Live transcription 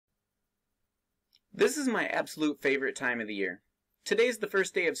This is my absolute favorite time of the year. Today's the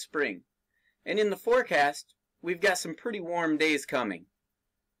first day of spring, and in the forecast, we've got some pretty warm days coming.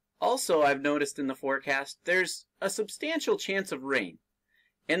 Also, I've noticed in the forecast, there's a substantial chance of rain,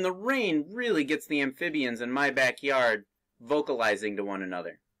 and the rain really gets the amphibians in my backyard vocalizing to one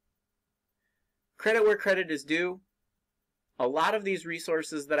another. Credit where credit is due. A lot of these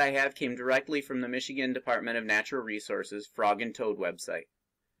resources that I have came directly from the Michigan Department of Natural Resources Frog and Toad website.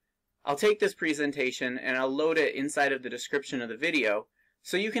 I'll take this presentation and I'll load it inside of the description of the video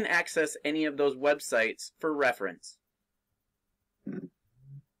so you can access any of those websites for reference.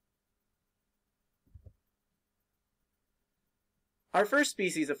 Our first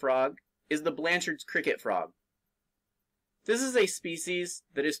species of frog is the Blanchard's cricket frog. This is a species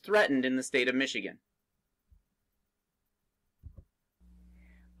that is threatened in the state of Michigan.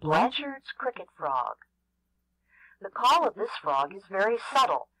 Blanchard's cricket frog. The call of this frog is very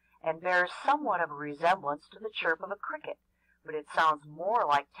subtle and bears somewhat of a resemblance to the chirp of a cricket, but it sounds more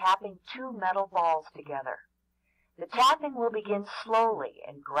like tapping two metal balls together. The tapping will begin slowly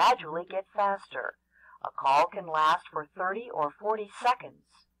and gradually get faster. A call can last for 30 or 40 seconds.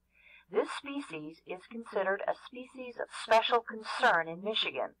 This species is considered a species of special concern in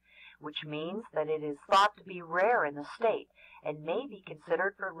Michigan, which means that it is thought to be rare in the state and may be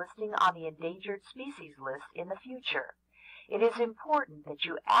considered for listing on the endangered species list in the future. It is important that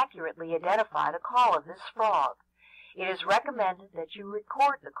you accurately identify the call of this frog. It is recommended that you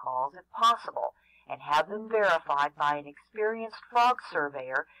record the calls if possible and have them verified by an experienced frog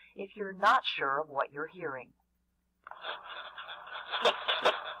surveyor if you're not sure of what you're hearing.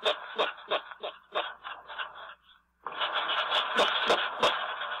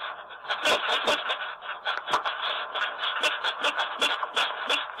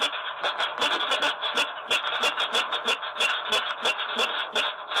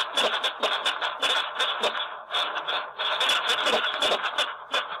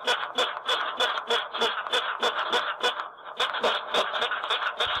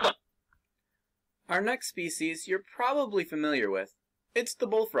 Our next species you're probably familiar with. It's the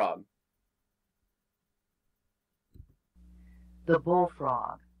bullfrog. The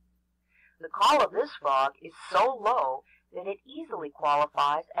bullfrog. The call of this frog is so low that it easily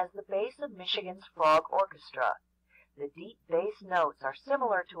qualifies as the bass of Michigan's frog orchestra. The deep bass notes are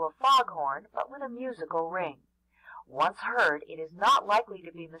similar to a foghorn, but with a musical ring. Once heard, it is not likely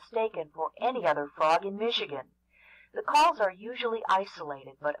to be mistaken for any other frog in Michigan. The calls are usually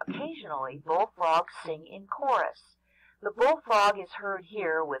isolated, but occasionally bullfrogs sing in chorus. The bullfrog is heard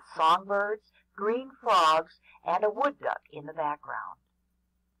here with songbirds, green frogs, and a wood duck in the background.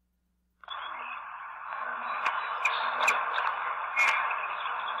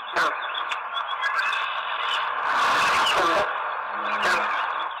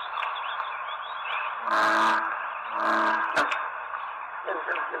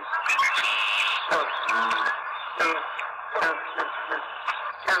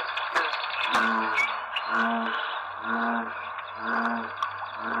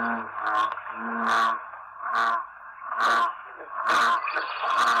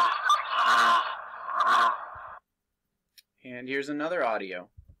 And here's another audio.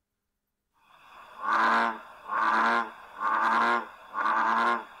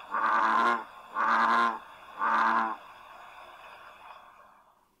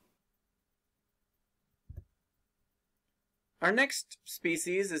 Our next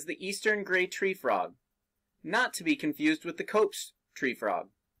species is the eastern gray tree frog, not to be confused with the Cope's tree frog.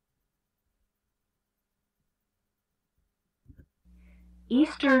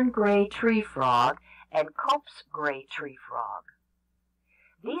 Eastern gray tree frog and Cope's gray tree frog.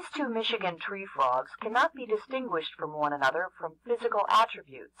 These two Michigan tree frogs cannot be distinguished from one another from physical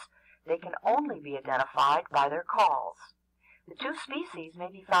attributes. They can only be identified by their calls. The two species may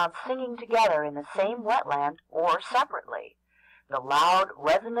be found singing together in the same wetland or separately. The loud,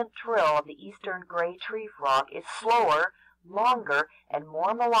 resonant trill of the eastern gray tree frog is slower, longer, and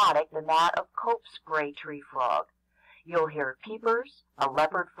more melodic than that of Cope's gray tree frog. You'll hear peepers, a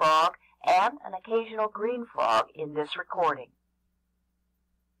leopard frog, and an occasional green frog in this recording.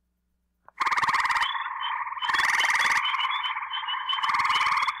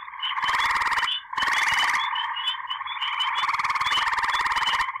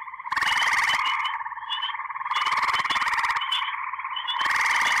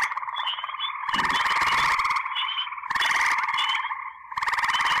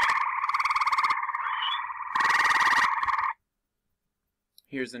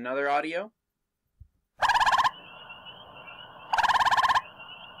 Here's another audio.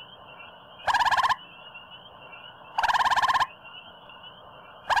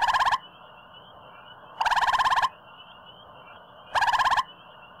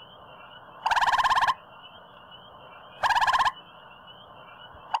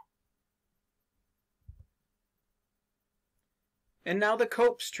 And now the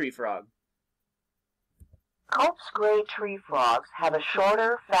Cope's tree frog. Cope's gray tree frogs have a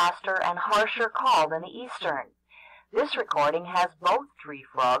shorter, faster, and harsher call than the eastern. This recording has both tree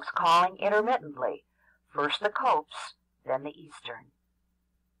frogs calling intermittently, first the Cope's, then the eastern.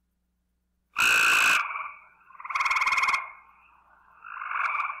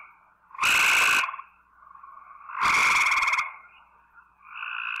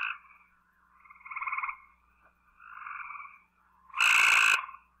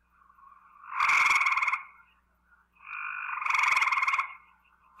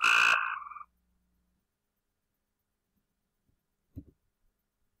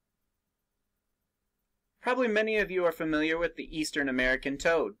 Probably many of you are familiar with the Eastern American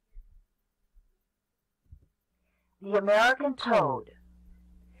toad. The American toad.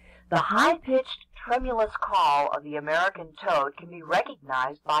 The high-pitched, tremulous call of the American toad can be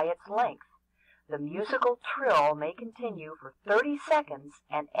recognized by its length. The musical trill may continue for 30 seconds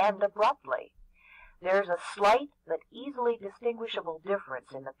and end abruptly. There's a slight but easily distinguishable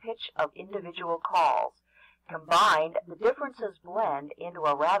difference in the pitch of individual calls. Combined, the differences blend into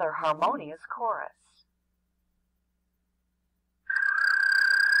a rather harmonious chorus.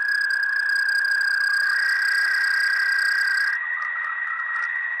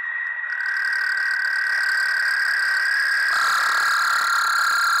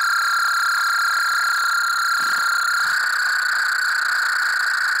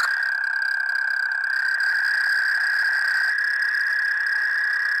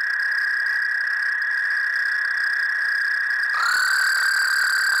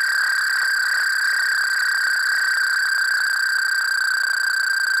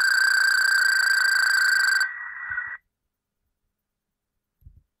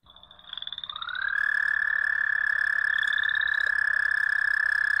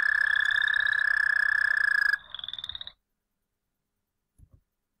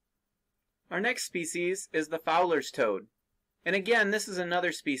 Our next species is the Fowler's toad, and again this is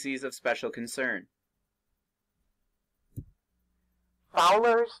another species of special concern.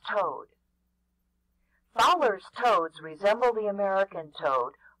 Fowler's toad. Fowler's toads resemble the American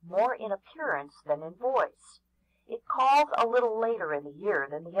toad more in appearance than in voice. It calls a little later in the year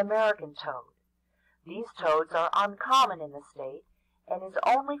than the American toad. These toads are uncommon in the state and is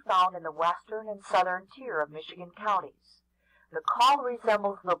only found in the western and southern tier of Michigan counties. The call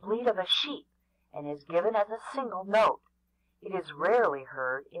resembles the bleat of a sheep and is given as a single note. It is rarely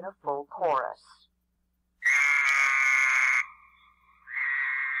heard in a full chorus.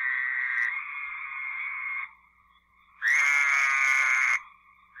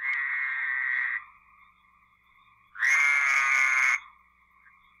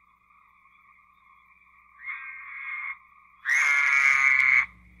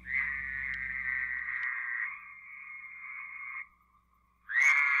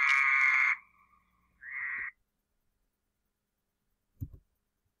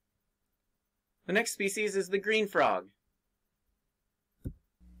 The next species is the green frog.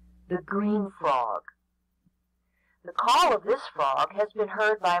 The green frog. The call of this frog has been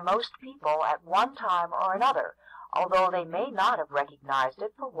heard by most people at one time or another, although they may not have recognized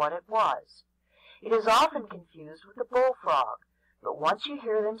it for what it was. It is often confused with the bullfrog, but once you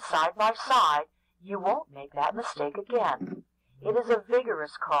hear them side by side, you won't make that mistake again. It is a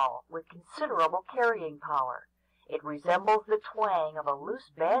vigorous call with considerable carrying power. It resembles the twang of a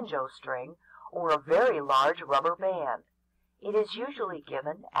loose banjo string or a very large rubber band. It is usually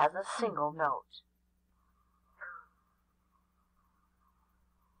given as a single note.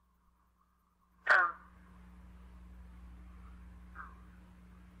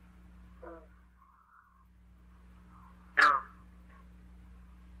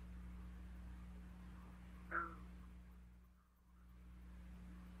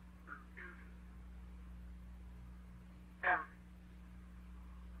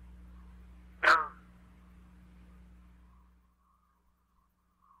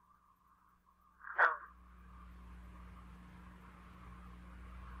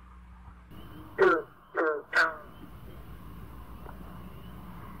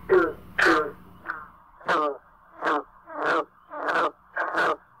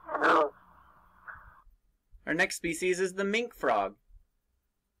 Our next species is the mink frog.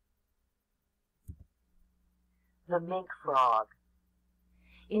 The mink frog.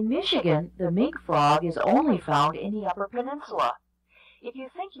 In Michigan, the mink frog is only found in the Upper Peninsula. If you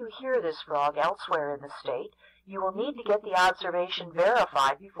think you hear this frog elsewhere in the state, you will need to get the observation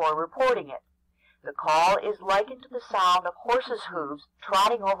verified before reporting it. The call is likened to the sound of horses' hooves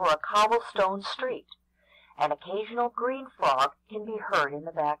trotting over a cobblestone street. An occasional green frog can be heard in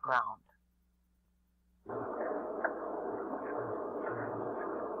the background.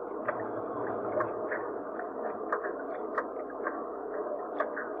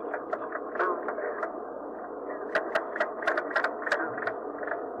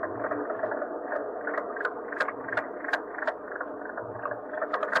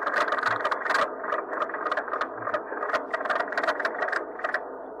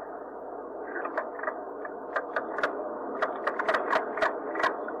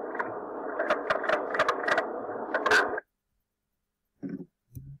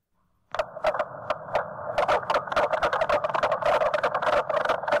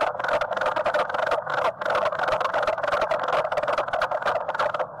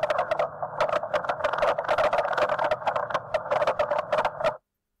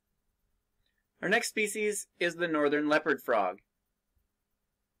 Our next species is the northern leopard frog.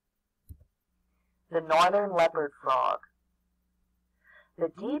 The northern leopard frog.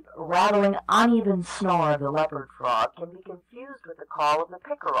 The deep, rattling, uneven snore of the leopard frog can be confused with the call of the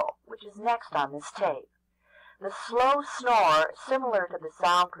pickerel, which is next on this tape. The slow snore, similar to the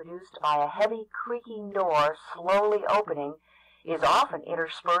sound produced by a heavy creaking door slowly opening, is often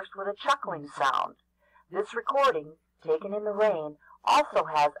interspersed with a chuckling sound. This recording, taken in the rain, also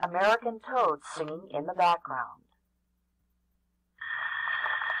has American toads singing in the background.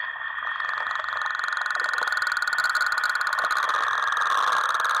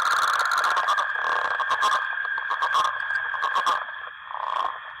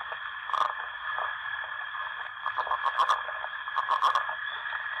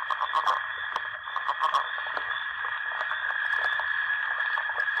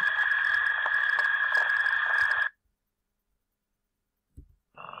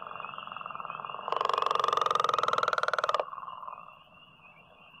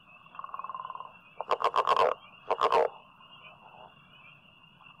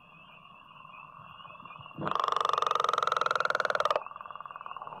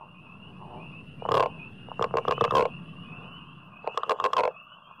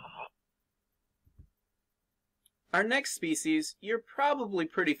 Our next species you're probably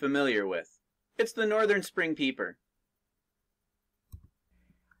pretty familiar with. It's the northern spring peeper.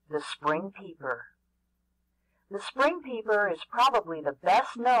 The spring peeper. The spring peeper is probably the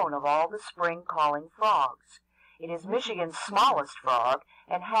best known of all the spring-calling frogs. It is Michigan's smallest frog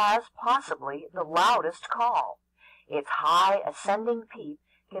and has, possibly, the loudest call. Its high, ascending peep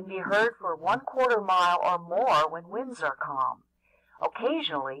can be heard for 1/4 mile or more when winds are calm.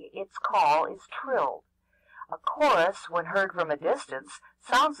 Occasionally, its call is trilled. A chorus, when heard from a distance,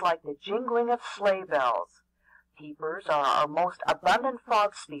 sounds like the jingling of sleigh bells. Peepers are our most abundant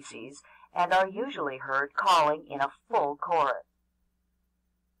frog species and are usually heard calling in a full chorus.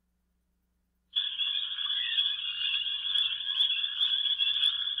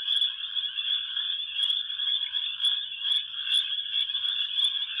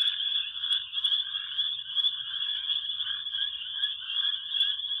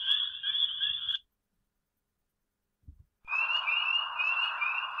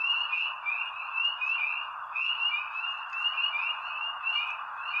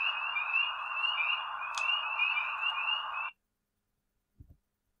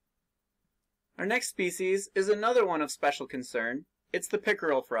 Our next species is another one of special concern. It's the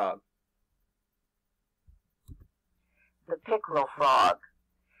pickerel frog. The pickerel frog.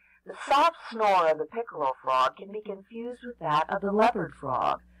 The soft snore of the pickerel frog can be confused with that of the leopard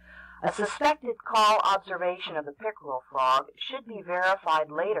frog. A suspected call observation of the pickerel frog should be verified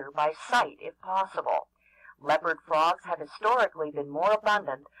later by sight if possible. Leopard frogs have historically been more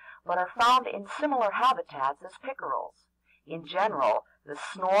abundant, but are found in similar habitats as pickerels. In general, the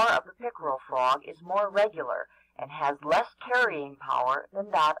snore of the pickerel frog is more regular and has less carrying power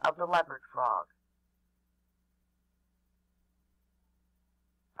than that of the leopard frog.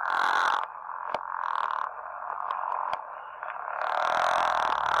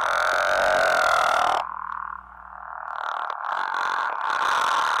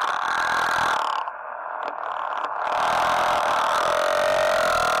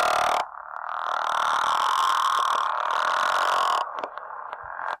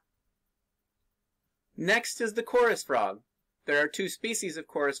 Next is the chorus frog. There are two species of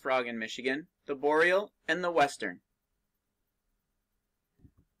chorus frog in Michigan, the boreal and the western.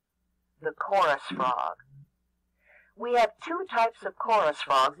 The chorus frog. We have two types of chorus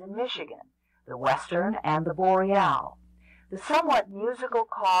frogs in Michigan, the western and the boreal. The somewhat musical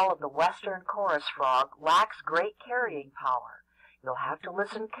call of the western chorus frog lacks great carrying power. You'll have to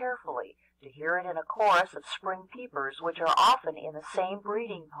listen carefully to hear it in a chorus of spring peepers, which are often in the same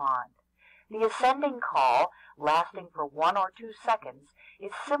breeding pond. The ascending call, lasting for 1 or 2 seconds,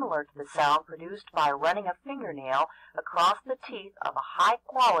 is similar to the sound produced by running a fingernail across the teeth of a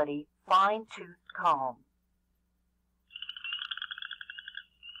high-quality, fine-toothed comb.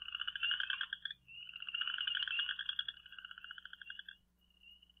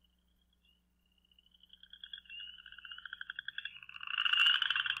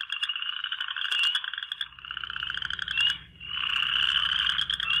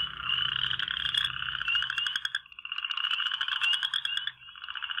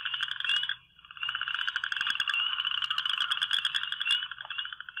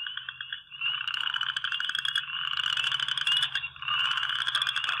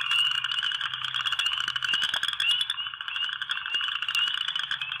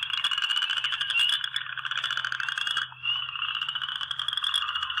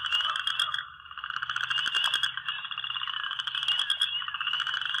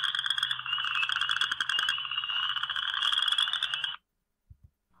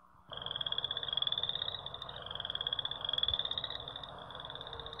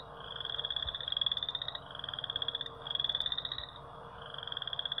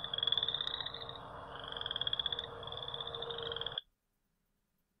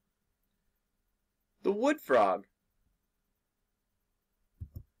 wood frog.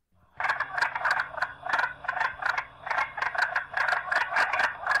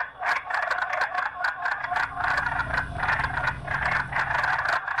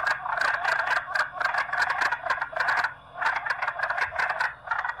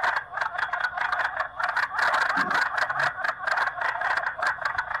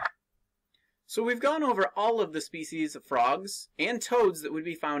 So we've gone over all of the species of frogs and toads that would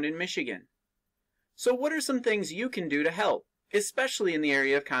be found in Michigan. So what are some things you can do to help, especially in the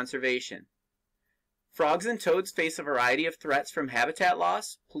area of conservation? Frogs and toads face a variety of threats from habitat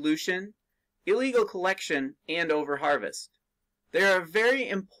loss, pollution, illegal collection, and overharvest. They are very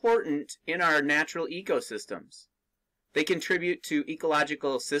important in our natural ecosystems. They contribute to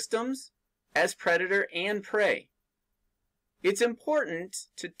ecological systems as predator and prey. It's important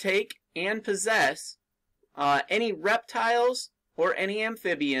to take and possess any reptiles or any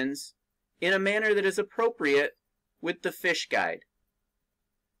amphibians in a manner that is appropriate with the fish guide.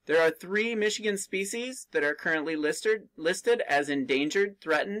 There are 3 Michigan species that are currently listed as endangered,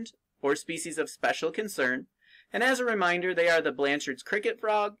 threatened, or species of special concern. And as a reminder, they are the Blanchard's cricket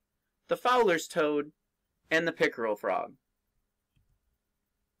frog, the Fowler's toad, and the pickerel frog.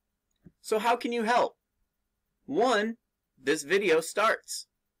 So how can you help? 1, this video starts.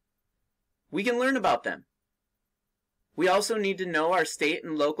 We can learn about them. We also need to know our state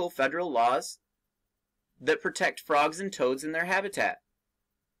and local federal laws that protect frogs and toads in their habitat.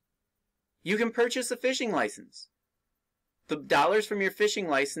 You can purchase a fishing license. The dollars from your fishing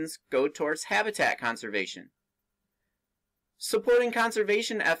license go towards habitat conservation. Supporting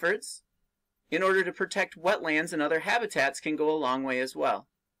conservation efforts in order to protect wetlands and other habitats can go a long way as well.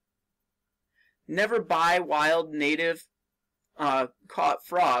 Never buy wild native caught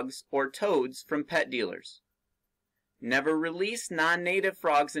frogs or toads from pet dealers. Never release non-native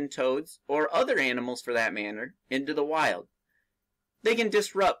frogs and toads, or other animals for that matter, into the wild. They can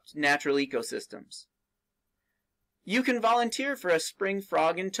disrupt natural ecosystems. You can volunteer for a spring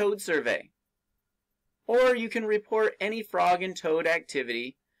frog and toad survey. Or you can report any frog and toad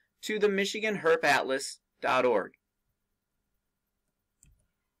activity to the MichiganHerpAtlas.org.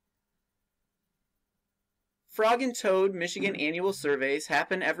 Frog and Toad Michigan annual surveys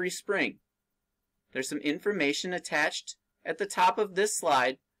happen every spring. There's some information attached at the top of this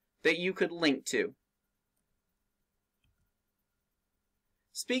slide that you could link to.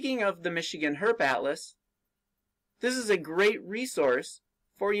 Speaking of the Michigan Herp Atlas, this is a great resource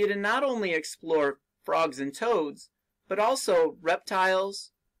for you to not only explore frogs and toads, but also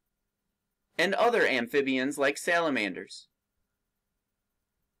reptiles and other amphibians like salamanders.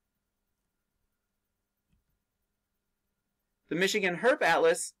 The Michigan Herp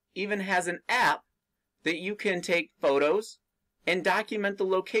Atlas even has an app that you can take photos and document the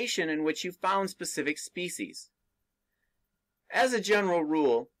location in which you found specific species. As a general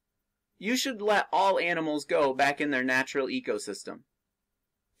rule, you should let all animals go back in their natural ecosystem.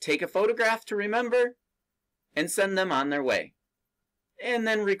 Take a photograph to remember and send them on their way. And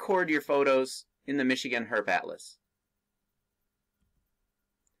then record your photos in the Michigan Herp Atlas.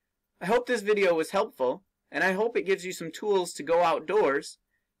 I hope this video was helpful, and I hope it gives you some tools to go outdoors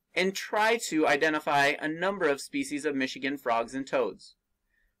and try to identify a number of species of Michigan frogs and toads.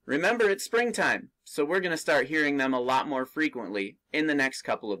 Remember, it's springtime, so we're going to start hearing them a lot more frequently in the next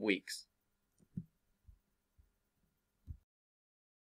couple of weeks.